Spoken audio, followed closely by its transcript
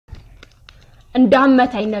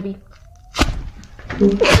እንዳመታኝ ነብይ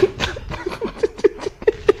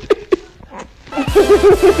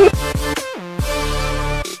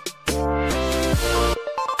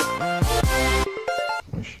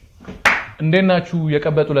እንደናችሁ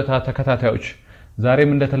የቀበጡ ለታ ተከታታዮች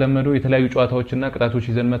ዛሬም እንደተለመደው የተለያዩ ጨዋታዎችና ቅጣቶች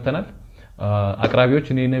ይዘን መተናል አቅራቢዎች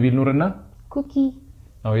እኔ ነቢል ኑርና ኩኪ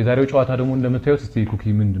አው የዛሬው ጨዋታ ደግሞ እንደምታዩት እስቲ ኩኪ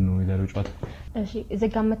ምንድነው የዛሬው ጨዋታ እሺ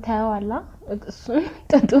እዘጋ መታየው አላ እሱን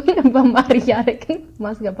ጥጡን በማር ያረክን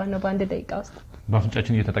ማስገባ ነው በአንድ ደቂቃ ውስጥ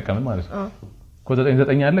ባፍንጫችን እየተጠቀምን ማለት ነው ኮ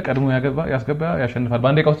 99 ያለ ቀድሞ ያስገባ ያሸንፋል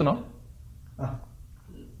በአንድ ደቂቃ ውስጥ ነው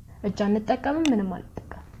እጃ እንጠቀም ምንም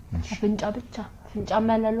አልጠቀም አፍንጫ ብቻ አፍንጫ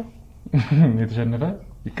ማለሉ የተሸነፈ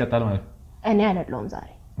ይቀጣል ማለት እኔ አይደለም ዛሬ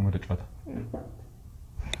ወደ ጨዋታ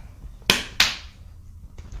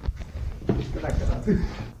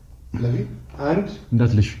ስለዚህ አንድ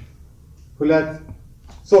እንዳትልሽ 2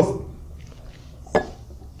 3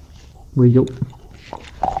 ወየው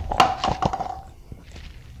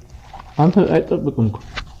አንተ አይጠብቅም እኮ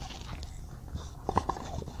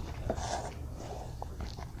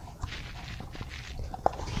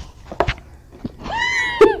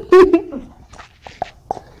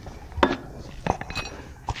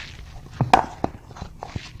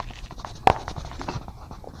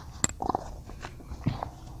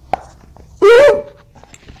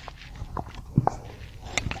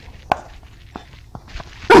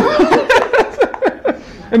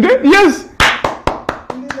እንዴ yes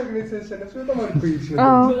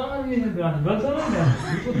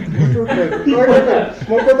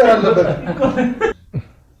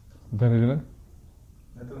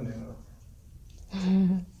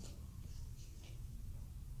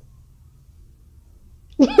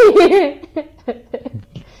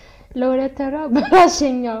ለወለተራ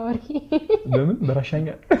በራሸኛ ወሪ ለምን በራሸኛ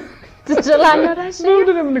ትችላለህ ራሸኛ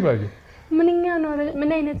ምንድነው የምንግባው ምንኛ ነው ምን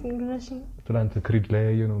አይነት እንግሊዝኛ ትላንት ክሪድ ላይ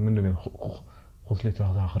ያየነው ምንድነው ሆስሌት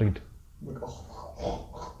ክሪድ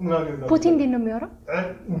ፑቲን እንዴት ነው የሚያወራው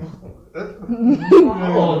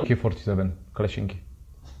K47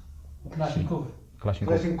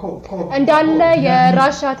 ክላሽንኮቭ እንዳለ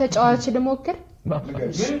የራሻ ተጫዋች ልሞክር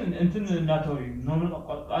ግን እንትን እንዳተውሪ ነው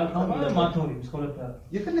ማተውሪ ስኮለታ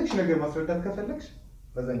የፈለግሽ ነገር ማስረዳት ከፈለግሽ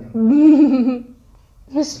በዛኛው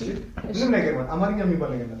ምንም ነገር ማለት አማርኛ የሚባል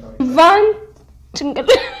ነገር ነው ቫን ጭንቅል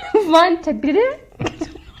ቫን ተግደ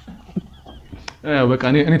በቃ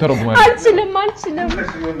እኔ ተረጉማለሁ አልችልም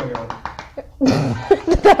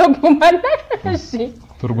ተረጉማለሁ እሺ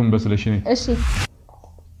ትርጉም በስለሽ ነኝ እሺ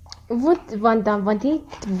ቮት ቫንዳም ቫንቲ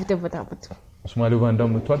ትቡተቡት ሶማሌው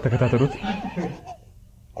ቫንዳም መጥቷል ተከታተሉት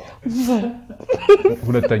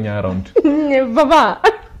ሁለተኛ ራውንድ ባባ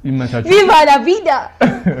ይመቻችሁ ቪቫ ላ ቪዳ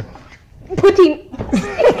ፑቲን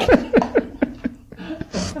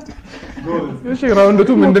እሺ ራውንድ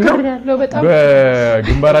 2 ምንድነው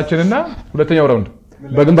በግንባራችንና ሁለተኛው ራውንድ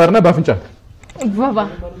በግንባርና በአፍንጫ ባባ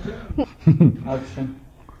አክሽን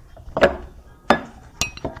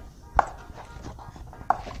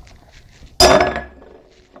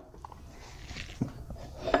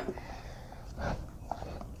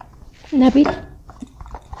ነቢል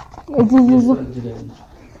ቡቡቡ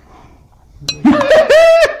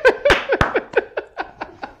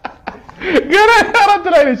ገና አራት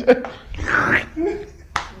ላይ ነች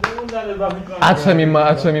አትሰሚማ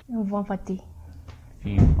ቫንፋቲ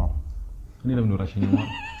እኔ ለምን ወራሽኝ ነው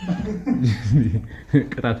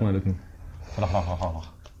ቅጣት ማለት ነው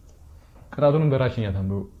ቅጣቱን በራሽኛ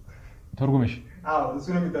ታምቦ ተርጉመሽ አዎ እሱ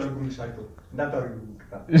ነው የሚተረጉምሽ አይቶ እንዳታርጉ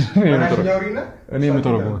ቅጣት እኔ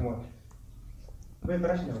የምተረጉመው ወይ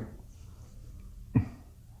በራሽኛ ወሪ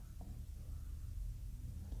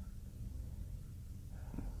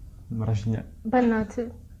በራሽኛ በእናት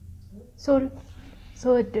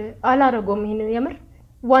ሶድ አላረጎም ይሄን የምር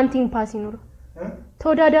ዋንቲንግ ፓስ ይኖር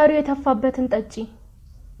ተወዳዳሪው የተፋበትን ጠጪ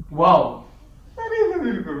ዋው አሬ ነው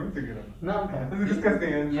ልኩ ትግራ ናምታ እዚህ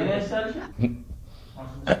ዲስከስቲንግ ያሳልሽ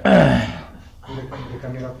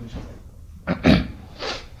ካሜራ ትንሽ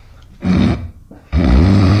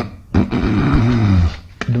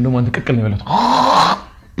ቅድም ደግሞ አንተ ቅቅል ነው ያለው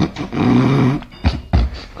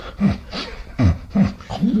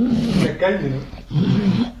ለካኝ ነው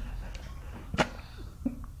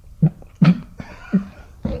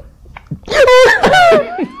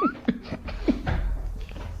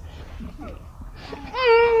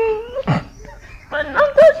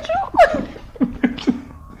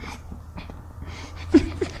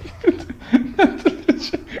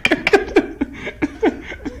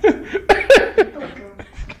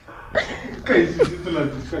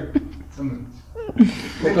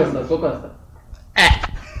Costa.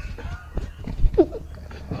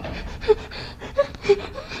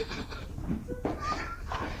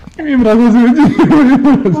 ምራሱ ዘጂ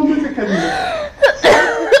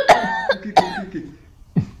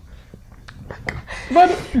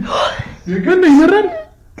ባዶ ይገን ይመራል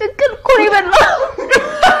ቅቅል እኮ ነው የበላው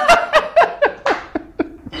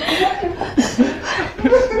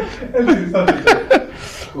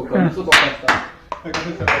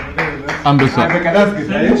አንበሳ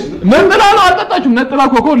ነጥላ ነው አልጠጣችሁም ነጥላ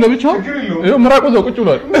ኮኮ ለብቻው ይሄ ምራቁ ዘው ቁጭ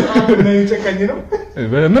ብሏል ነው የጨቀኝ ነው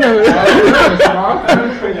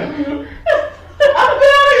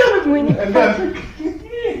ምን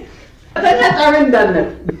ተጣጣም እንዳለ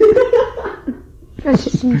እሺ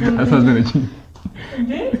አሳዘነች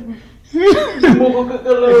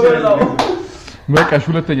በቃ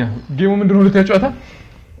ሁለተኛ ጌሙ ምንድነው ሁለተኛ ጨዋታ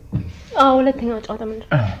ሁለተኛው ጨዋታ ምንድነው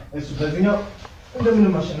እሱ በዚህኛው እንደምን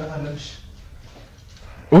ማሸነፍ አለብሽ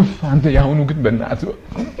ኡፍ አንተ ያሁኑ ግን በእናት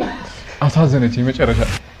አሳዘነች የመጨረሻ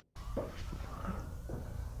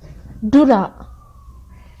ዱላ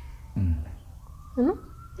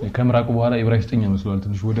ከምራቁ በኋላ ኢብራሂምኛ መስሏል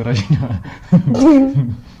ትንሽ ወደ ራሽኛ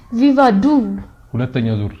ቪቫ ዱ ሁለተኛ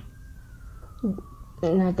ዙር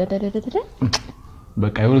ናደደደደደ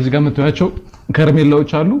በቃ ይኸው እዚህ ጋር የምታያቸው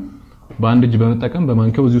ከረሜላዎች አሉ በአንድ እጅ በመጠቀም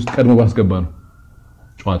በማንኪያው እዚህ ውስጥ ቀድሞ ባስገባ ነው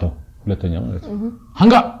ጨዋታው ሁለተኛ ማለት ነው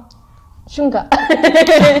ሃንጋ ሽንጋ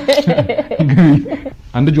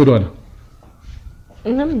አንድ እጅ ወደኋላ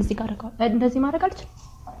እናም እዚህ ጋር አረጋው እንደዚህ ማድረግ አልችልም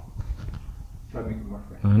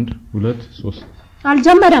 1 2 3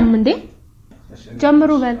 አልጀመረም እንዴ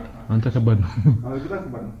ጀምሩ በል አንተ ከባድ ነው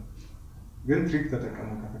ግን ትሪክ ተጠቀሙ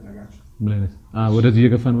ከፈለጋችሁ ምን አይነት ወደዚህ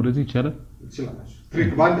እየገፋን ወደዚህ ይቻላል ይችላልሽ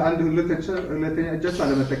ትሪክ ባንድ አንድ ሁለተኛ እጃችሁ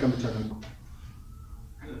አለመጠቀም ብቻ ነው አንተ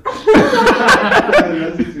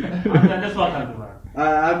ለሷ ታድባ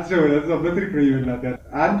አትሰው ለሷ በትሪክ ነው ይበላት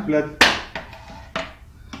አንድ ሁለት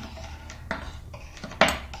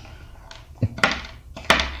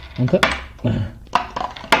አንተ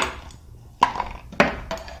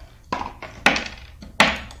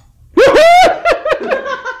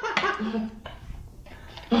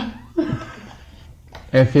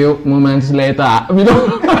A few moments later, video.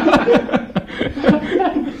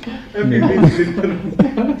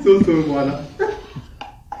 So voilà.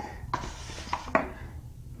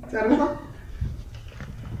 Certo?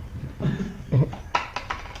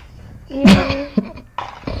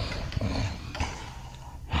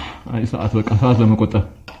 አይ ሰዓት በቃ ሰዓት ለመቆጠብ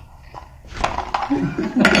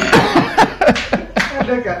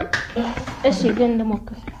እሺ ግን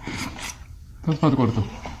ልሞክር ተስፋ ትቆርጠው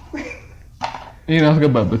ይሄን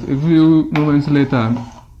አስገባበት if you moments later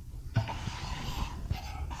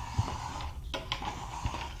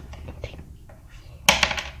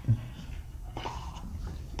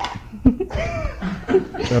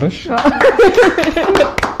ጨረሽ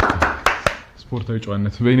ስፖርታዊ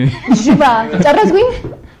ጨዋነት በእኔ ጅባ ጨረስኩኝ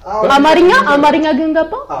አማርኛ ግን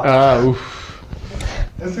ገባ ኡፍ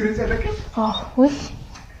እሱ ይጨረቀ ወይ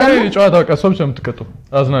አይ ጨዋታ በቃ ሰው ብቻ የምትቀጠው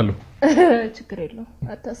አዝናለሁ ችግር የለውም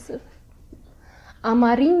አታስብ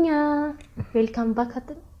አማርኛ ዌልካም ባክ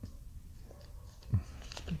አትል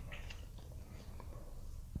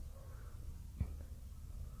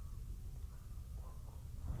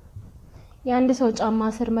የአንድ ሰው ጫማ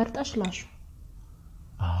ስር መርጣሽ ላሹ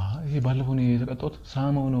ይሄ ባለፈው ነው የተቀጣሁት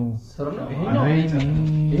ሳማው ነው ስር ነው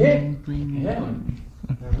ይሄ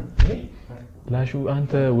ላሹ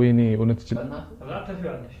አንተ ወይኔ እውነት ይችላል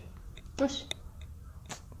እሺ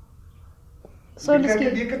ሶልስኪ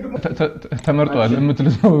ተመርጧል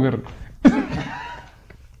የምትልሰው ነገር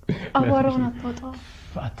አዋራውን አጣጣው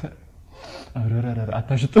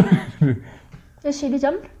አታሽጥ እሺ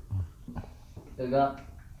ልጀምር እጋ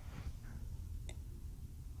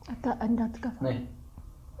እንዳትገፋ ነይ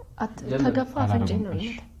ተገፋ አፍንጭ ነው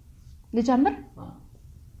ልጀምር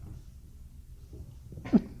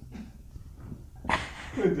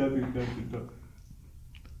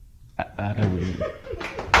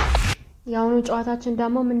ያውኑ ጨዋታችን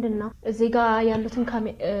ደግሞ ምንድነው እዚህ ጋር ያሉትን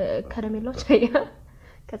ከረሜላዎች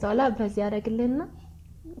ከዛ በኋላ በዚህ ያደርግልንና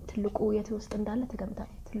ትልቁ የት ውስጥ እንዳለ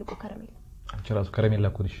ተገምታለህ ትልቁ ከረሜላ አንቺ ራሱ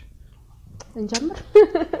ከረሜላ እኮ ነሽ እንጀምር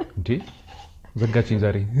እንዴ ዘጋችኝ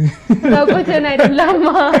ዛሬ ታውቁትን አይደለም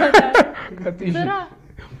ስራ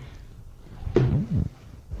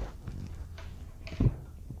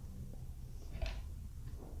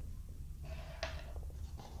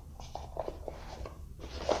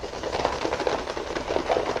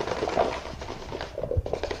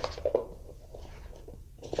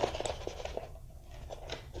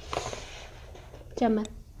ጀመር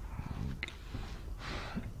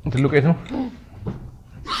ትልቁ የት ነው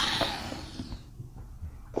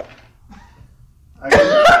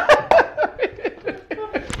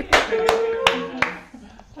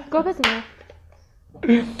ጎበዝ ነው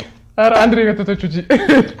ኧረ አንድ ነው የከተተችው እጂ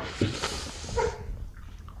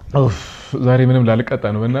ኦፍ ዛሬ ምንም ላልቀጣ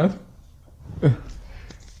ነው በእናትህ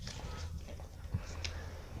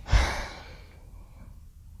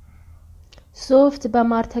ሶፍት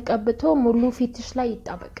በማር ተቀብቶ ሙሉ ፊትሽ ላይ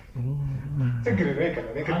ይጣበቅ ችግር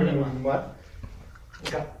ነው ማር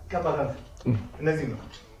ቀባታ እነዚህ ነው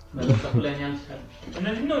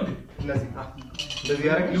እነዚህ ነው እንደዚህ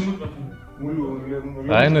ያረግ ሙሉ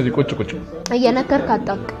አይ እነዚህ ቁጭ እየነከርክ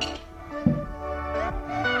አጣብቅ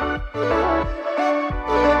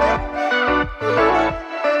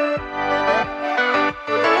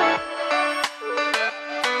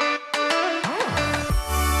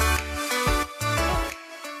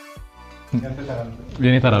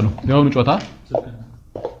የኔ ተራ ነው ያው ነው ጮታ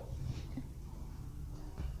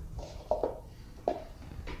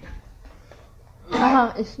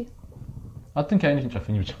እሺ አትንኪ አይንሽን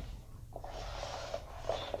ጨፍኝ ብቻ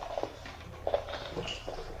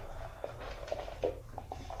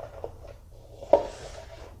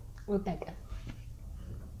ወጣቀ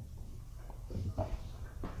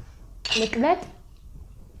ልቅለጥ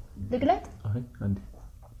አይ አንዴ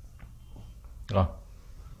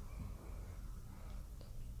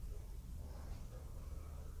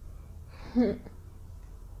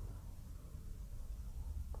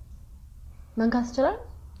መንካት ይችላል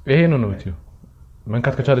ይሄ ነው እትዮ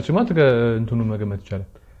መንካት ከቻለችማ እንትኑን መገመት ይችላል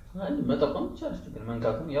አይ መጠቆም ይችላል ግን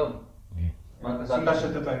መንካቱን ያው ማንቀሳቀስ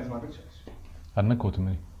እንዳሸተተ አይነት ማለት ይችላል አነካውትም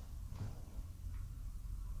እኔ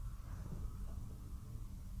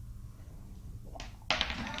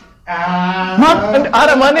አረ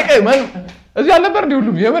ማን እዚህ አልነበር እንዴ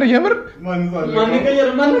ሁሉም የምር ማን ይቀየር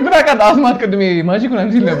ማን ምን አቃጣ አስማት ቅድሜ ማጂክ ነው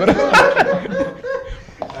እንዴ ነበር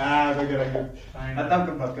በገራገ በጣም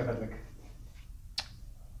ቅባት ከፈለክ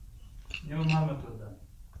ነው ማመት ወጣ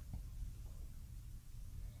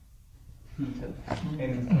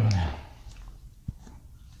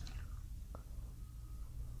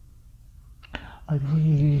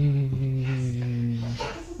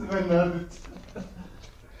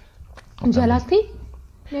ጀላቲ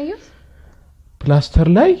ያዩት ፕላስተር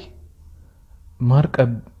ላይ ማር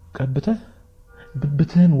ቀብተ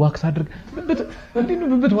ብብትህን ዋክስ አድርግ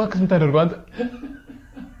ብብት ዋክስ እንታደርጉ አንተ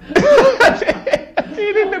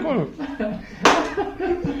ይሄን ነው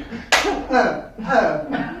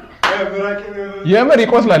የምር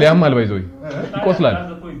ይቆስላል ያማል ባይዞይ ይቆስላል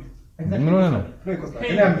ምን ሆነ ነው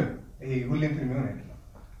ይሄ ሁሌም ምን ሆነ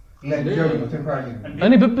ለጆግ ነው ቴምፖራሪ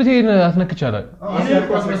እኔ ብብቴን አስነክቻለሁ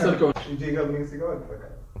አስያልኳስ መሰልከው እንጂ ጋብኝ ሲጋው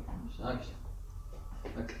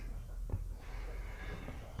በቃ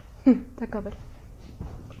ተቀበል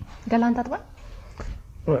ገላን ታጥባ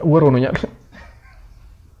ወር ሆኖኛል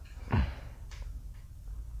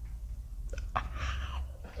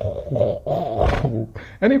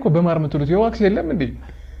እኔ እኮ በማር ምትሉት የዋክስ የለም እንዴ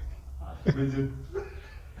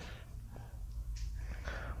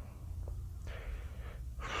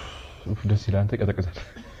ደስ ይላል አንተ ቀጠቀጣል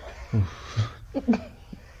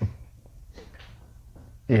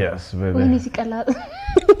yes baby ወይኔ ሲቀላ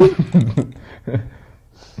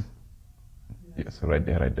yes right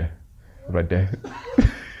there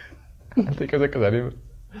አንተ ቀጠቀጣል ይመር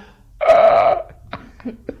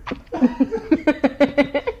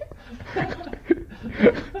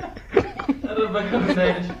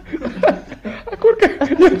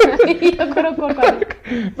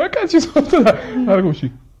በቃ ሲሶታ አርጎሽ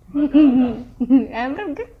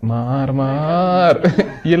አምረም ግን ማር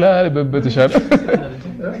ይላል በበትሻል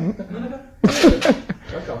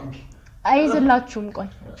አይዝላችሁም ቆይ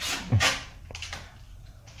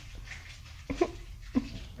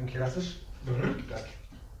እንኪራስሽ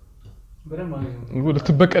ወደ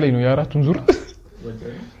ተበቀለኝ ነው የአራቱን ዙር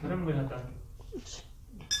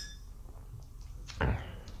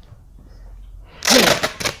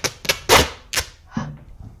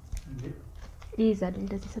ይዛል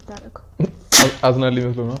እንደዚህ ስታረገው አዝናለኝ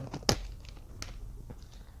መስሎ ነው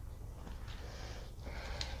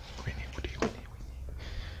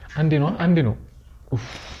አንዴ ነው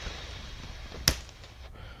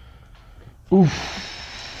ኡፍ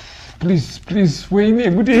ፕሊዝ ወይኔ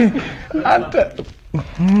ጉዴ አንተ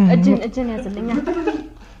እጅን ያዝልኛ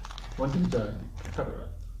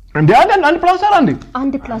እንዴ አንድ ፕላስተር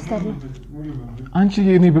አንድ ፕላስተር ነው አንቺ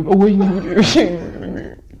እኔ ወይኔ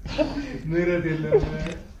ምረት የለም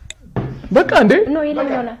በቃ እንዴ ነው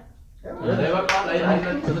ይለኛል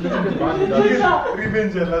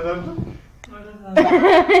ሪቬንጅ ያላታል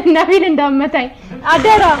ነቢል እንዳመታኝ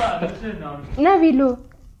አደራ ነቢሉ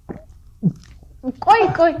ቆይ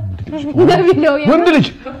ነቢሉ ወንድ ልጅ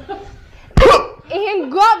ይሄን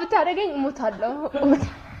ጓ ብታደርገኝ እሞታለሁ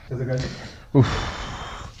ተዘጋጅ ኡፍ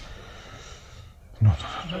ኖ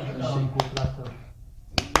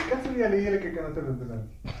كسر يا ليه لك كانت تبدل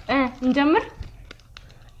እንጀምር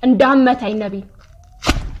እንዳመታኝ ነቢ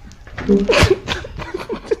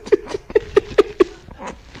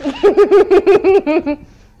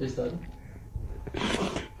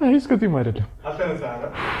አይስ ከቲም አይደለም አተነሳለ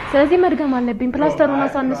ስለዚህ መድገም አለብኝ ፕላስተሩን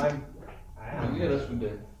አሳንስ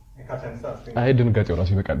አይ ድንጋጤው ራሱ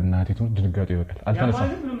ይበቃል እናቴቱ ድንጋጤው ይበቃል አልተነሳ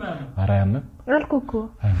አራያም አልኩኩ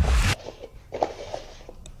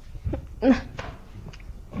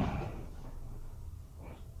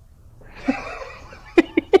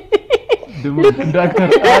ዶክተር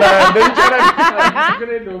አራ ደንጨራ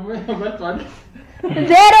ግሬዶ መጥቷል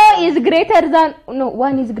 0 is greater than no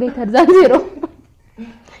 1 is greater than 0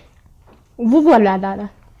 voilà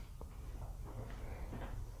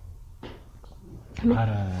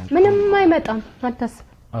ምንም አይመጣም አታስብ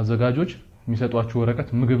አዘጋጆች የሚሰጧችሁ ወረቀት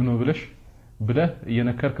ምግብ ነው ብለህ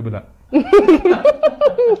እየነከርክ ብላ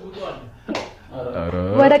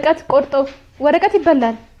ወረቀት ቆርጦ ወረቀት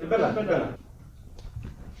ይበላል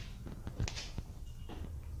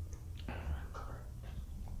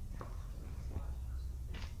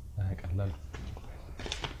አይቀላል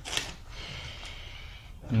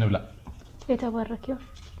እንብላ የተባረከው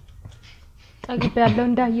ጠግብ ያለው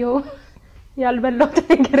እንዳየው ያልበላው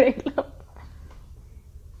ነገር የለም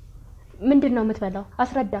ምንድነው የምትበላው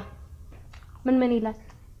አስረዳ ምን ይላል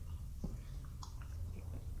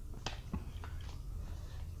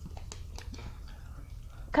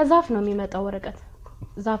ከዛፍ ነው የሚመጣው ወረቀት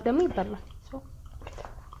ዛፍ ደግሞ ይበላል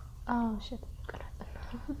ሽት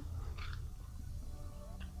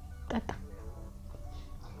ጠጣ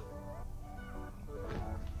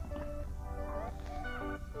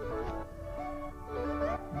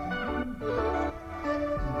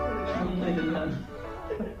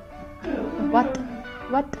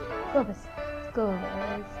what ጎበዝ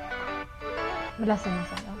ምላስና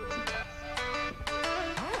ሰላም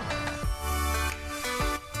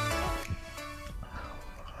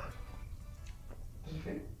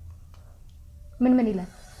ምን ይላል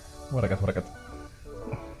ወረቀት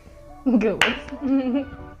ጎበዝ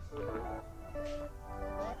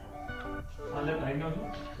አለ አይነው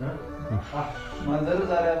ማንዘሩ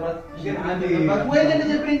ዛሬ አብራት ግን አንዴ ወይ ለልጅ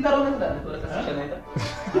ፕሪንተር ነው ማለት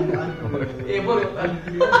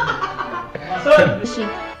እሺ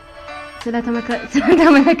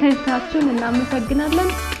ስለተመለከታችሁን እናመሰግናለን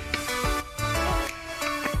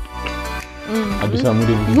አዲስ አሙዲ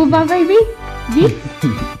ቡባ ባይቢ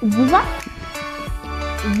ቡባ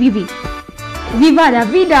ቪቪ ቪቫ ላ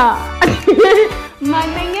ቪዳ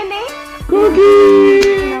ማንነኝ እኔ ኩኪ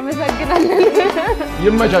እናመሰግናለን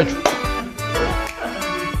ይመቻችሁ